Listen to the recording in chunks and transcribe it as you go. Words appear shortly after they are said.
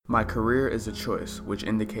My career is a choice, which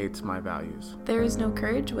indicates my values. There is no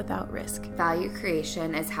courage without risk. Value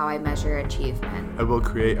creation is how I measure achievement. I will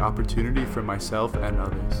create opportunity for myself and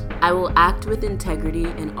others. I will act with integrity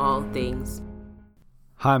in all things.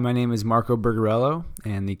 Hi, my name is Marco Bergarello,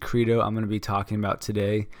 and the credo I'm going to be talking about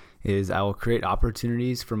today is I will create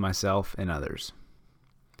opportunities for myself and others.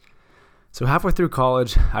 So halfway through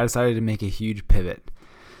college, I decided to make a huge pivot.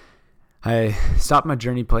 I stopped my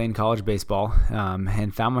journey playing college baseball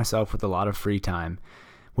and found myself with a lot of free time.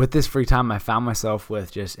 With this free time, I found myself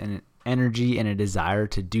with just an energy and a desire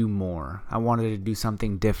to do more. I wanted to do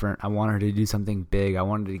something different. I wanted to do something big. I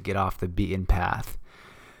wanted to get off the beaten path.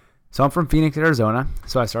 So I'm from Phoenix, Arizona,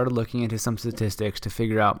 so I started looking into some statistics to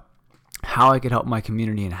figure out how I could help my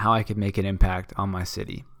community and how I could make an impact on my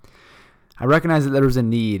city. I recognized that there was a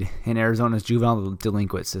need in Arizona's juvenile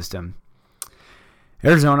delinquent system.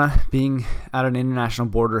 Arizona, being at an international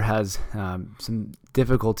border, has some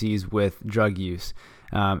difficulties with drug use.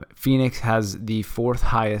 Phoenix has the fourth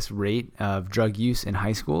highest rate of drug use in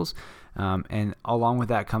high schools, and along with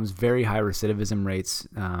that comes very high recidivism rates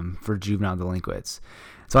for juvenile delinquents.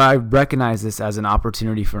 So I recognize this as an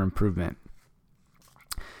opportunity for improvement.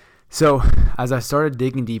 So as I started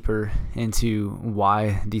digging deeper into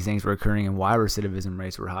why these things were occurring and why recidivism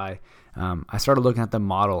rates were high, I started looking at the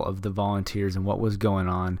model of the volunteers and what was going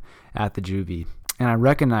on at the juvie. And I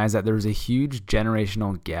recognized that there was a huge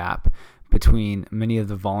generational gap between many of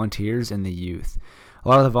the volunteers and the youth. A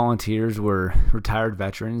lot of the volunteers were retired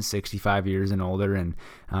veterans, 65 years and older, and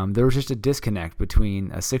there was just a disconnect between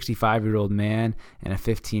a 65-year-old man and a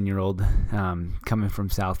 15-year-old coming from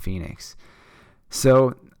South Phoenix.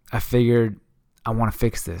 So I figured I want to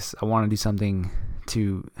fix this. I want to do something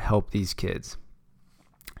to help these kids.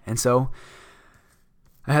 And so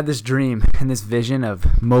I had this dream and this vision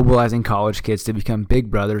of mobilizing college kids to become big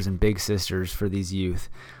brothers and big sisters for these youth.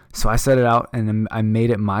 So I set it out and I made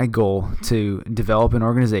it my goal to develop an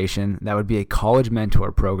organization that would be a college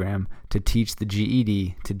mentor program to teach the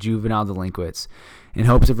GED to juvenile delinquents in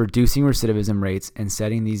hopes of reducing recidivism rates and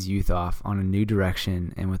setting these youth off on a new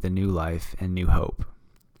direction and with a new life and new hope.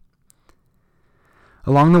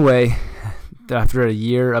 Along the way, after a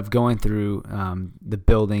year of going through the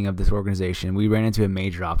building of this organization, we ran into a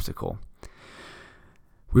major obstacle.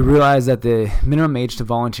 We realized that the minimum age to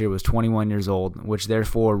volunteer was 21 years old, which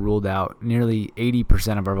therefore ruled out nearly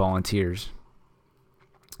 80% of our volunteers.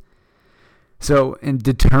 So,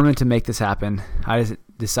 determined to make this happen, I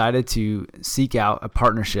decided to seek out a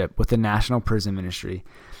partnership with the National Prison Ministry,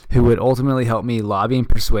 who would ultimately help me lobby and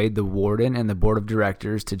persuade the warden and the board of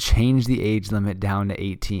directors to change the age limit down to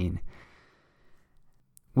 18.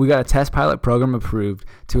 We got a test pilot program approved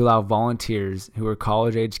to allow volunteers who are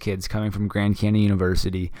college-age kids coming from Grand Canyon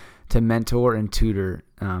University to mentor and tutor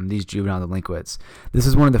these juvenile delinquents. This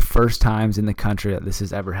is one of the first times in the country that this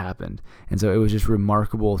has ever happened, and so it was just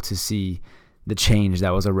remarkable to see the change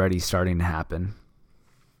that was already starting to happen.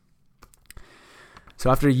 So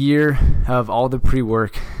after a year of all the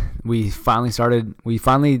pre-work, we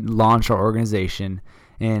finally launched our organization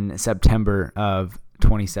in September of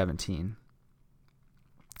 2017.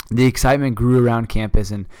 The excitement grew around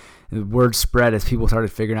campus and the word spread as people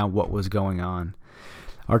started figuring out what was going on.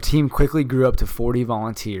 Our team quickly grew up to 40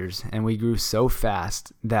 volunteers, and we grew so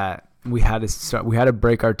fast that we had to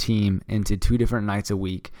break our team into 2 different nights a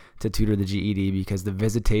week to tutor the GED because the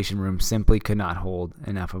visitation room simply could not hold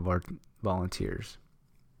enough of our volunteers.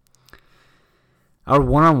 Our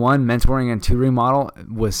one-on-one mentoring and tutoring model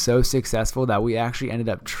was so successful that we actually ended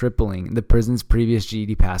up tripling the prison's previous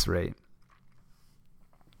GED pass rate.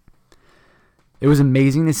 It was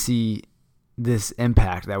amazing to see this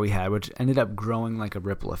impact that we had, which ended up growing like a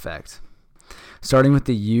ripple effect. Starting with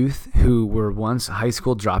the youth who were once high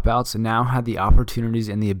school dropouts and now had the opportunities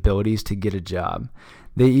and the abilities to get a job.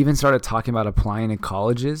 They even started talking about applying to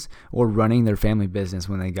colleges or running their family business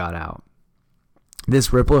when they got out.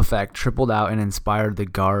 This ripple effect trickled out and inspired the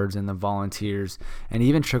guards and the volunteers and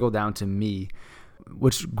even trickled down to me,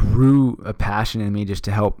 which grew a passion in me just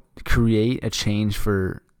to help create a change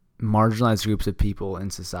for marginalized groups of people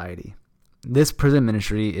in society. This prison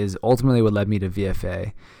ministry is ultimately what led me to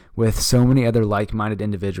VFA, with so many other like-minded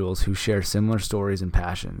individuals who share similar stories and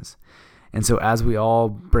passions. And so as we all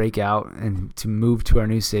break out and to move to our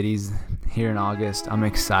new cities here in August, I'm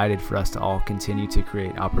excited for us to all continue to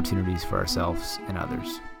create opportunities for ourselves and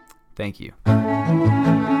others. Thank you.